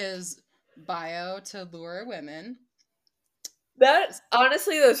what's in his bio to lure women. That,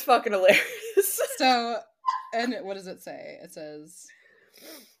 honestly, that's fucking hilarious. So, and what does it say? It says,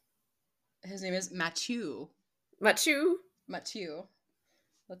 his name is Mathieu. Mathieu? Mathieu.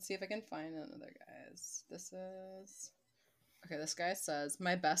 Let's see if I can find another guy's. This guy says,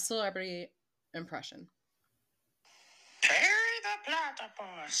 my best celebrity impression. Terry the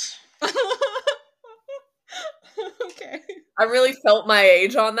Platypus. Okay. I really felt my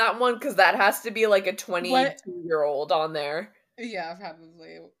age on that one, because that has to be like a 22-year-old on there. Yeah,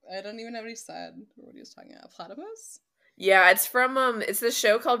 probably. I don't even know what he said, or what he was talking about. Platypus? Yeah, it's from, it's this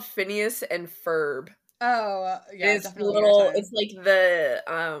show called Phineas and Ferb. Oh, yeah, it's definitely. It's like the,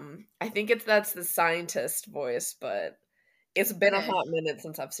 I think that's the scientist voice, but it's been a hot minute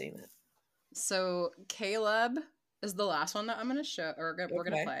since I've seen it. So, Caleb is the last one that I'm going to show, or we're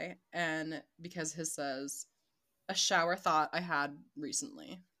going to play, and because his says, a shower thought I had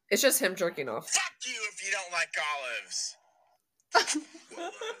recently. It's just him jerking off. Fuck you if you don't like olives.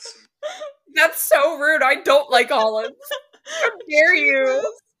 That's so rude. I don't like olives. How dare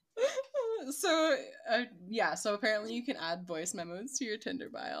you? So, so apparently you can add voice memos to your Tinder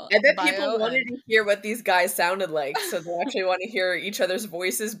bio. I bet people wanted to hear what these guys sounded like, so they actually want to hear each other's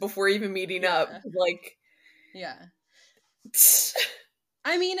voices before even meeting up. Like, yeah.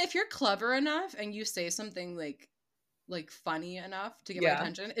 I mean, if you're clever enough and you say something like funny enough to get my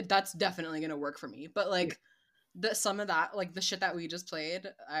attention, that's definitely gonna work for me. But like some of that, like the shit that we just played,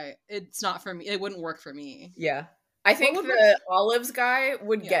 it's not for me. It wouldn't work for me. Yeah, I think the olives guy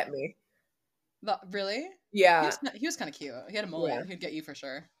would get me. Really? Yeah, he was kind of cute. He had a mullet. Yeah. He'd get you for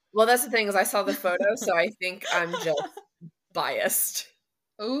sure. Well, that's the thing, is I saw the photo, so I think I'm just biased.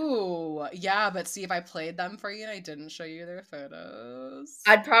 Ooh, yeah, but see, if I played them for you and I didn't show you their photos.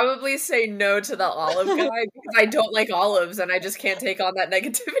 I'd probably say no to the olive guy because I don't like olives and I just can't take on that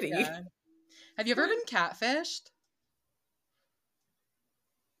negativity. Yeah. Have you ever been catfished?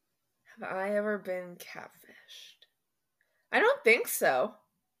 Have I ever been catfished? I don't think so.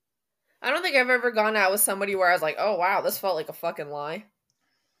 I don't think I've ever gone out with somebody where I was like, oh wow, this felt like a fucking lie.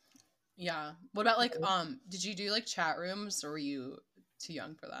 Yeah. What about like did you do like chat rooms or were you too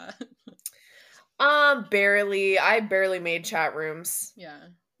young for that? Barely. I barely made chat rooms. Yeah.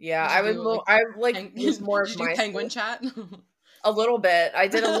 Yeah, Did I you was do, more. I like was more did of you do my penguin chat? a little bit. I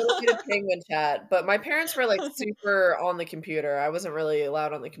did a little bit of penguin chat, but my parents were like super on the computer. I wasn't really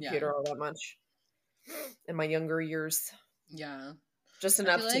allowed on the computer all that much in my younger years. Yeah. Just I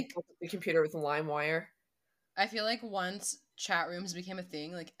enough feel to like hook up the computer with LimeWire. I feel like once chat rooms became a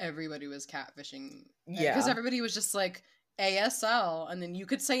thing, like everybody was catfishing. Yeah. Because everybody was just like ASL, and then you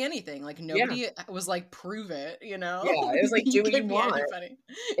could say anything. Like nobody was like, prove it, you know? Yeah, it was like, do what you want. Anybody.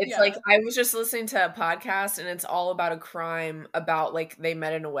 It's like, I was just listening to a podcast, and it's all about a crime about, like, they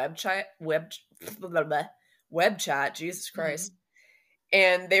met in a web chat, Jesus Christ.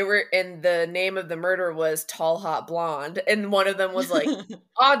 And they were, and the name of the murder was Tall Hot Blonde, and one of them was like,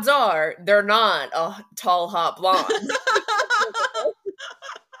 odds are they're not a tall hot blonde.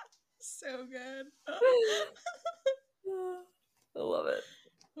 So good. I love it.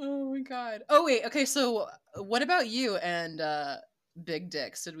 Oh my god. Oh wait, okay, so what about you and big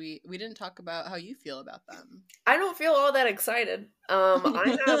dicks? We didn't talk about how you feel about them. I don't feel all that excited.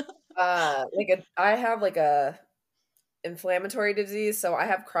 I have a inflammatory disease, so I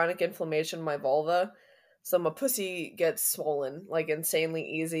have chronic inflammation in my vulva. So my pussy gets swollen like insanely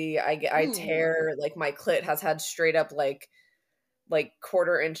easy. I tear, like my clit has had straight up like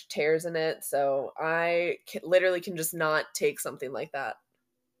 1/4-inch tears in it. So I literally can just not take something like that.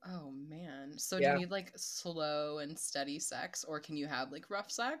 Oh man. So do you need like slow and steady sex, or can you have like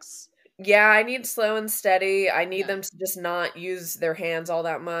rough sex? Yeah, I need slow and steady. I need them to just not use their hands all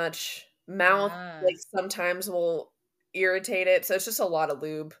that much. Mouth like sometimes will irritate it, so it's just a lot of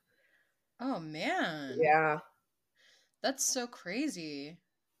lube. Oh man. Yeah. That's so crazy.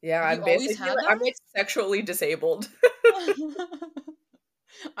 Yeah, Have you always had that? I'm like sexually disabled.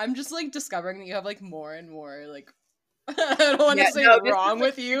 I'm just like discovering that you have like more and more like I don't want to say wrong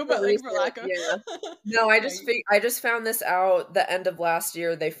with you, but like for lack of No, I just found this out the end of last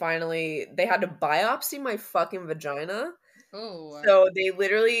year. They had to biopsy my fucking vagina. Oh. So they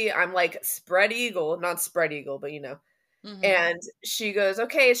literally, I'm like spread eagle, not spread eagle, but you know. And she goes,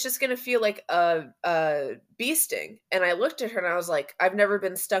 okay, it's just gonna feel like a bee sting. And I looked at her and I was like, I've never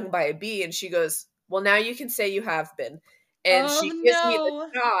been stung by a bee. And she goes, well, now you can say you have been. And she gives me the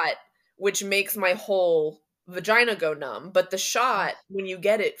shot, which makes my whole vagina go numb. But the shot, when you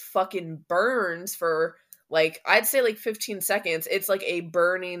get it, fucking burns for like, I'd say like 15 seconds. It's like a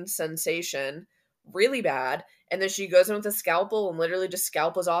burning sensation, really bad. And then she goes in with a scalpel and literally just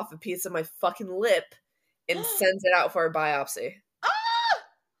scalpels off a piece of my fucking lip and sends it out for a biopsy.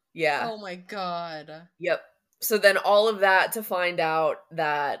 Yeah. Oh my god. Yep. So then all of that to find out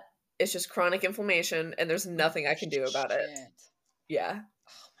that it's just chronic inflammation and there's nothing I can do about it. Yeah.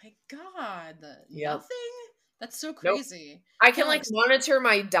 Oh my god. Yep. Nothing? That's so crazy. Nope. I can like monitor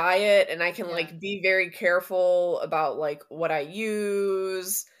my diet and I can like be very careful about like what I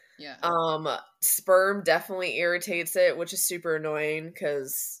use. Yeah. Sperm definitely irritates it, which is super annoying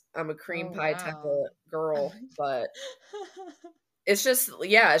because I'm a cream pie type of girl, but it's just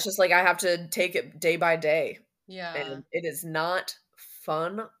like I have to take it day by day. Yeah. And it is not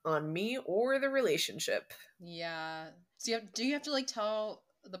fun on me or the relationship. Yeah. So do you have to like tell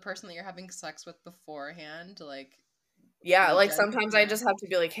the person that you're having sex with beforehand to like like sometimes I just have to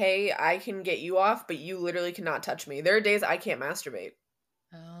be like, hey, I can get you off, but you literally cannot touch me. There are days I can't masturbate.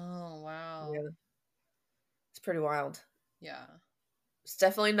 Oh wow. Yeah. It's pretty wild. Yeah. It's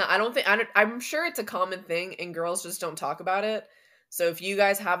definitely not. I'm sure it's a common thing and girls just don't talk about it. So if you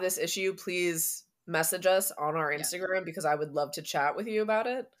guys have this issue, please message us on our Instagram because I would love to chat with you about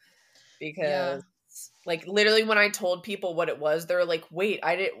it. Because like literally when I told people what it was, they're like, wait,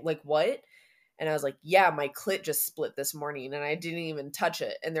 I didn't like what? And I was like, yeah, my clit just split this morning and I didn't even touch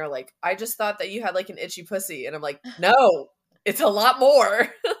it. And they're like, I just thought that you had like an itchy pussy. And I'm like, no, it's a lot more.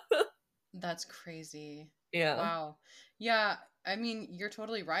 That's crazy. Yeah. Wow. Yeah. I mean, you're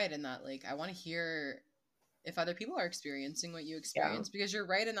totally right in that. Like, I want to hear if other people are experiencing what you experience because you're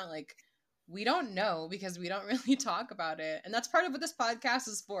right in that, like, we don't know because we don't really talk about it. And that's part of what this podcast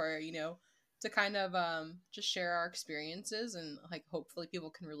is for, you know, to kind of just share our experiences and like hopefully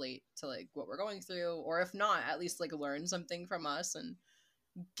people can relate to like what we're going through, or if not, at least like learn something from us and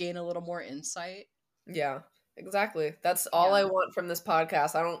gain a little more insight. Yeah, exactly. That's all I want from this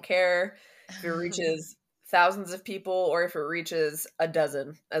podcast. I don't care if it reaches thousands of people or if it reaches a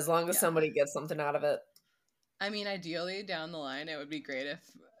dozen, as long as somebody gets something out of it. I mean, ideally, down the line, it would be great if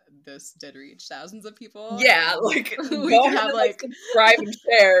this did reach thousands of people. Yeah, like we could have like subscribe and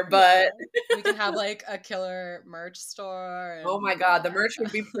share, but we can have like a killer merch store. And, oh my god, the merch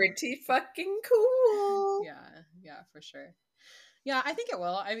would be pretty fucking cool. Yeah, for sure. Yeah, I think it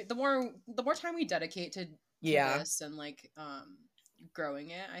will. I mean, the more time we dedicate to this and like growing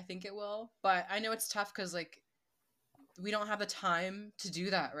it, I think it will. But I know it's tough because like we don't have the time to do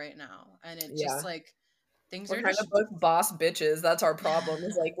that right now, and it just like things we're are kind just of both boss bitches. That's our problem.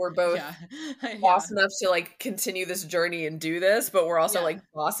 Is like we're both boss enough to like continue this journey and do this, but we're also like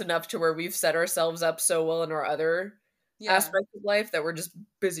boss enough to where we've set ourselves up so well in our other aspects of life that we're just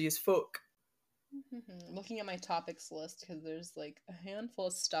busy as fuck. Looking at my topics list because there's like a handful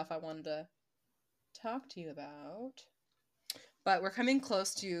of stuff I wanted to talk to you about, but we're coming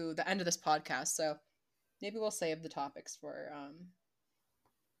close to the end of this podcast, so maybe we'll save the topics for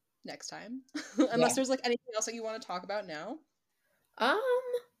next time. Unless there's like anything else that you want to talk about now.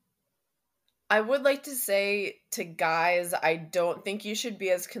 I would like to say to guys, I don't think you should be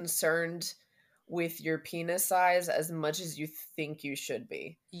as concerned with your penis size as much as you think you should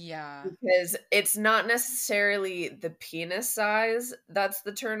be. Yeah. Because it's not necessarily the penis size that's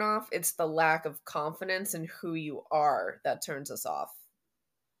the turn off, it's the lack of confidence in who you are that turns us off.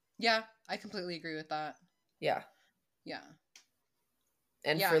 Yeah, I completely agree with that. Yeah.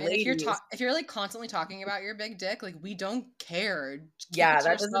 And for ladies, if you're like constantly talking about your big dick, like we don't care. That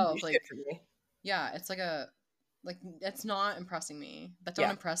doesn't do shit for me. Yeah, it's like it's not impressing me. That don't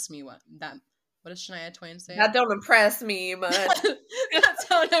impress me. What does Shania Twain say? That don't impress me much. That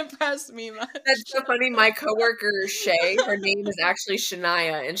don't impress me much. That's so funny. My coworker Shay, her name is actually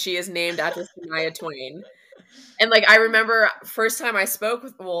Shania, and she is named after Shania Twain. And like I remember first time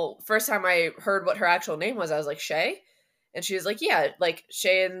I heard what her actual name was, I was like, Shay? And she was like, yeah, like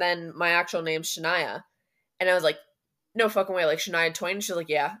Shay, and then my actual name's Shania. And I was like, no fucking way, like Shania Twain? And she was like,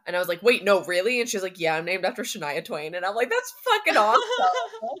 yeah. And I was like, wait, no, really? And she was like, yeah, I'm named after Shania Twain. And I'm like, that's fucking awesome.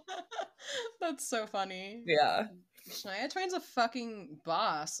 That's so funny. Yeah. Shania Twain's a fucking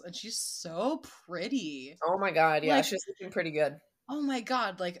boss, and she's so pretty. Oh my god, yeah, like, she's looking pretty good. Oh my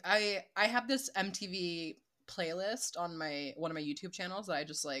god, like I have this MTV playlist on one of my YouTube channels that I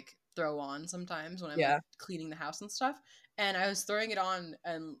just like throw on sometimes when I'm like, cleaning the house and stuff. And I was throwing it on,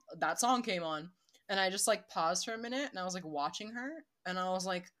 and that song came on, and I just like paused for a minute, and I was like watching her, and I was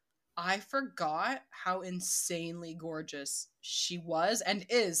like, I forgot how insanely gorgeous she was and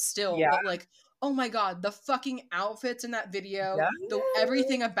is still. Yeah. But like, oh my god, the fucking outfits in that video,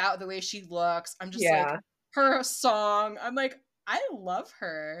 everything about the way she looks. I'm just like, her song. I'm like, I love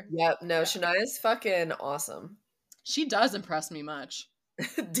her. Yep. No, Shania's fucking awesome. She does impress me much.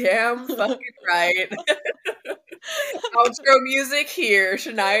 Damn fucking right. Outro music here,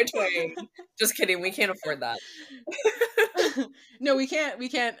 Shania Twain. Just kidding, we can't afford that. No, we can't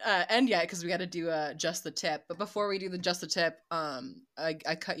end yet because we got to do just the tip. But before we do the just the tip,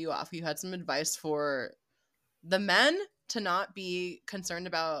 I cut you off. You had some advice for the men to not be concerned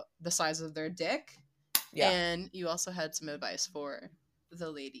about the size of their dick. Yeah. And you also had some advice for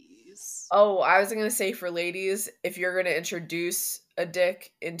the ladies. Oh, I was going to say for ladies, if you're going to introduce a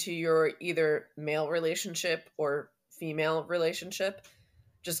dick into your either male relationship or female relationship,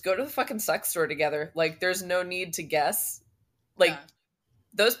 just go to the fucking sex store together. Like, there's no need to guess. Like,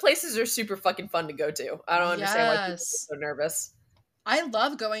 those places are super fucking fun to go to. I don't understand why people are so nervous. I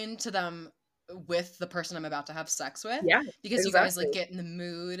love going to them with the person I'm about to have sex with. Yeah, because you guys like get in the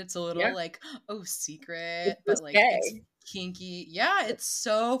mood. It's a little like, oh, secret, but like it's kinky. Yeah, it's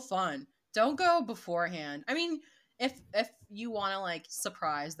so fun. Don't go beforehand. I mean, if you want to like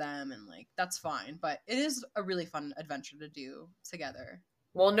surprise them and like that's fine, but it is a really fun adventure to do together.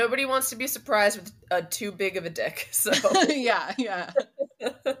 Well, nobody wants to be surprised with too big of a dick, so yeah.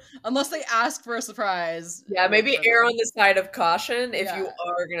 Unless they ask for a surprise. Yeah, maybe err on the side of caution if you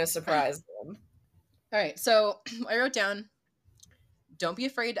are going to surprise them. All right, so I wrote down, don't be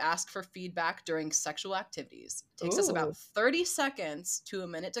afraid to ask for feedback during sexual activities. It takes us about 30 seconds to a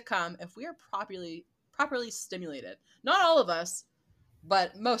minute to come if we are properly stimulated. Not all of us,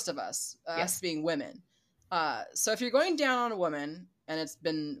 but most of us, us being women. So if you're going down on a woman and it's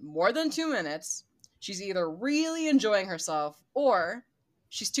been more than 2 minutes, she's either really enjoying herself or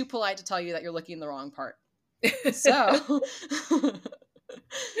she's too polite to tell you that you're looking in the wrong part.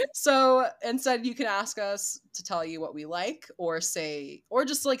 So instead you can ask us to tell you what we like or just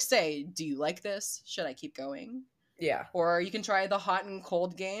say, do you like this? Should I keep going? Yeah. Or you can try the hot and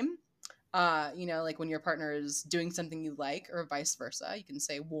cold game. You know, like when your partner is doing something you like, or vice versa. You can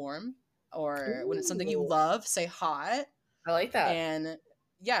say warm, or when it's something you love, say hot. I like that. And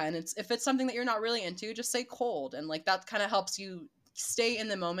yeah, and if it's something that you're not really into, just say cold, and like that kind of helps you stay in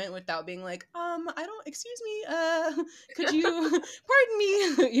the moment without being like, excuse me, could you pardon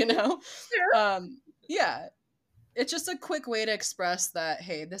me, you know? Sure. Yeah. It's just a quick way to express that,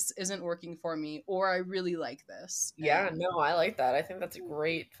 hey, this isn't working for me, or I really like this. Yeah, no, I like that. I think that's a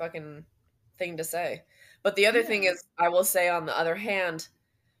great fucking thing to say. But the other thing is, I will say on the other hand,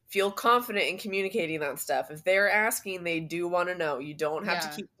 feel confident in communicating that stuff. If they're asking, they do want to know. You don't have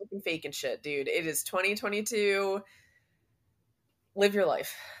to keep fucking faking shit, dude. It is 2022. Live your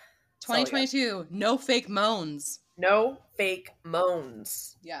life. 2022. No fake moans. No fake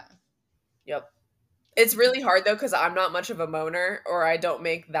moans. Yeah. Yep. It's really hard though, because I'm not much of a moaner, or I don't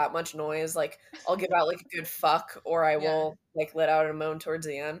make that much noise. Like, I'll give out like a good fuck, or I will like let out a moan towards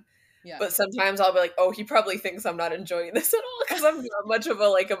the end. Yeah. But sometimes I'll be like, oh, he probably thinks I'm not enjoying this at all, because I'm not much of a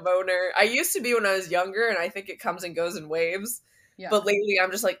moaner. I used to be when I was younger, and I think it comes and goes in waves. Yeah. But lately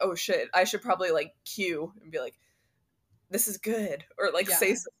I'm just like, oh shit, I should probably like cue and be like, this is good, or like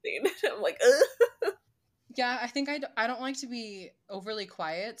say something. I'm like, ugh. Yeah, I think I don't like to be overly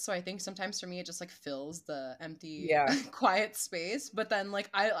quiet, so I think sometimes for me it just like fills the empty quiet space. But then like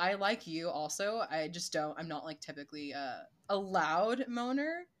I like you also. I'm not like typically a loud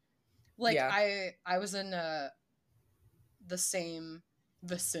moaner. Like I was in the same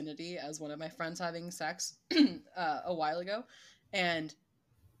vicinity as one of my friends having sex a while ago, and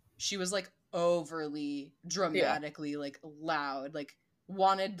she was like overly dramatically like loud, like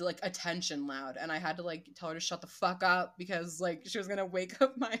wanted like attention loud, and I had to like tell her to shut the fuck up because like she was gonna wake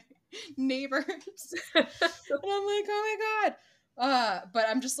up my neighbors. And I'm like, oh my god. But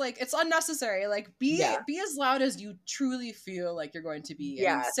I'm just like, it's unnecessary. Like be as loud as you truly feel like you're going to be.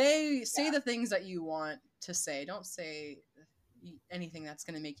 And say the things that you want to say. Don't say anything that's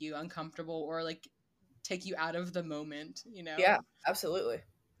gonna make you uncomfortable or like take you out of the moment, you know? Yeah, absolutely.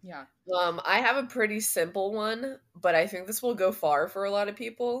 Yeah. I have a pretty simple one, but I think this will go far for a lot of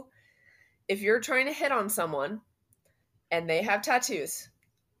people. If you're trying to hit on someone and they have tattoos,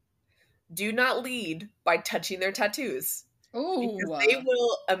 do not lead by touching their tattoos. Ooh. Because they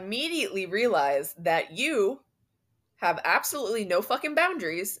will immediately realize that you have absolutely no fucking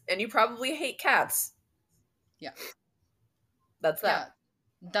boundaries and you probably hate cats. Yeah. That's that.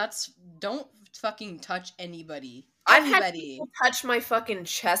 Yeah. Don't fucking touch anybody. I've had people touch my fucking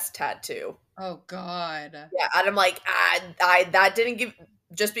chest tattoo. Oh god. Yeah, and I'm like, I that didn't give.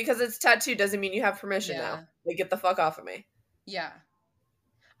 Just because it's tattoo doesn't mean you have permission now. Like, get the fuck off of me. Yeah,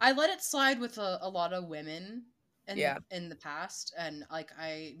 I let it slide with a lot of women in the past, and like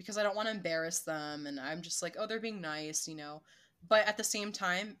because I don't want to embarrass them, and I'm just like, oh, they're being nice, you know. But at the same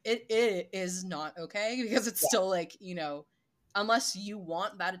time, it is not okay, because it's still like, you know. Unless you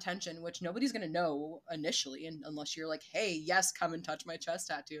want that attention, which nobody's going to know initially, and unless you're like, hey, yes, come and touch my chest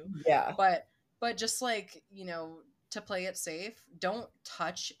tattoo. Yeah. But just like, you know, to play it safe, don't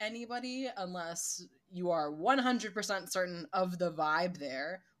touch anybody unless you are 100% certain of the vibe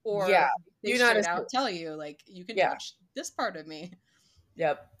there. Or they straight out tell you, like, you can touch this part of me.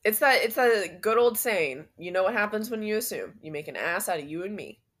 Yep. It's a good old saying. You know what happens when you assume. You make an ass out of you and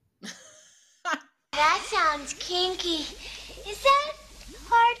me. That sounds kinky. Is that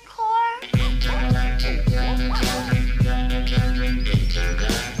hardcore?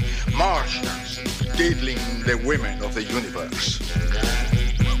 Martians diddling the women of the universe.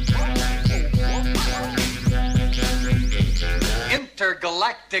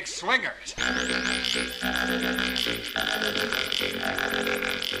 Intergalactic swingers.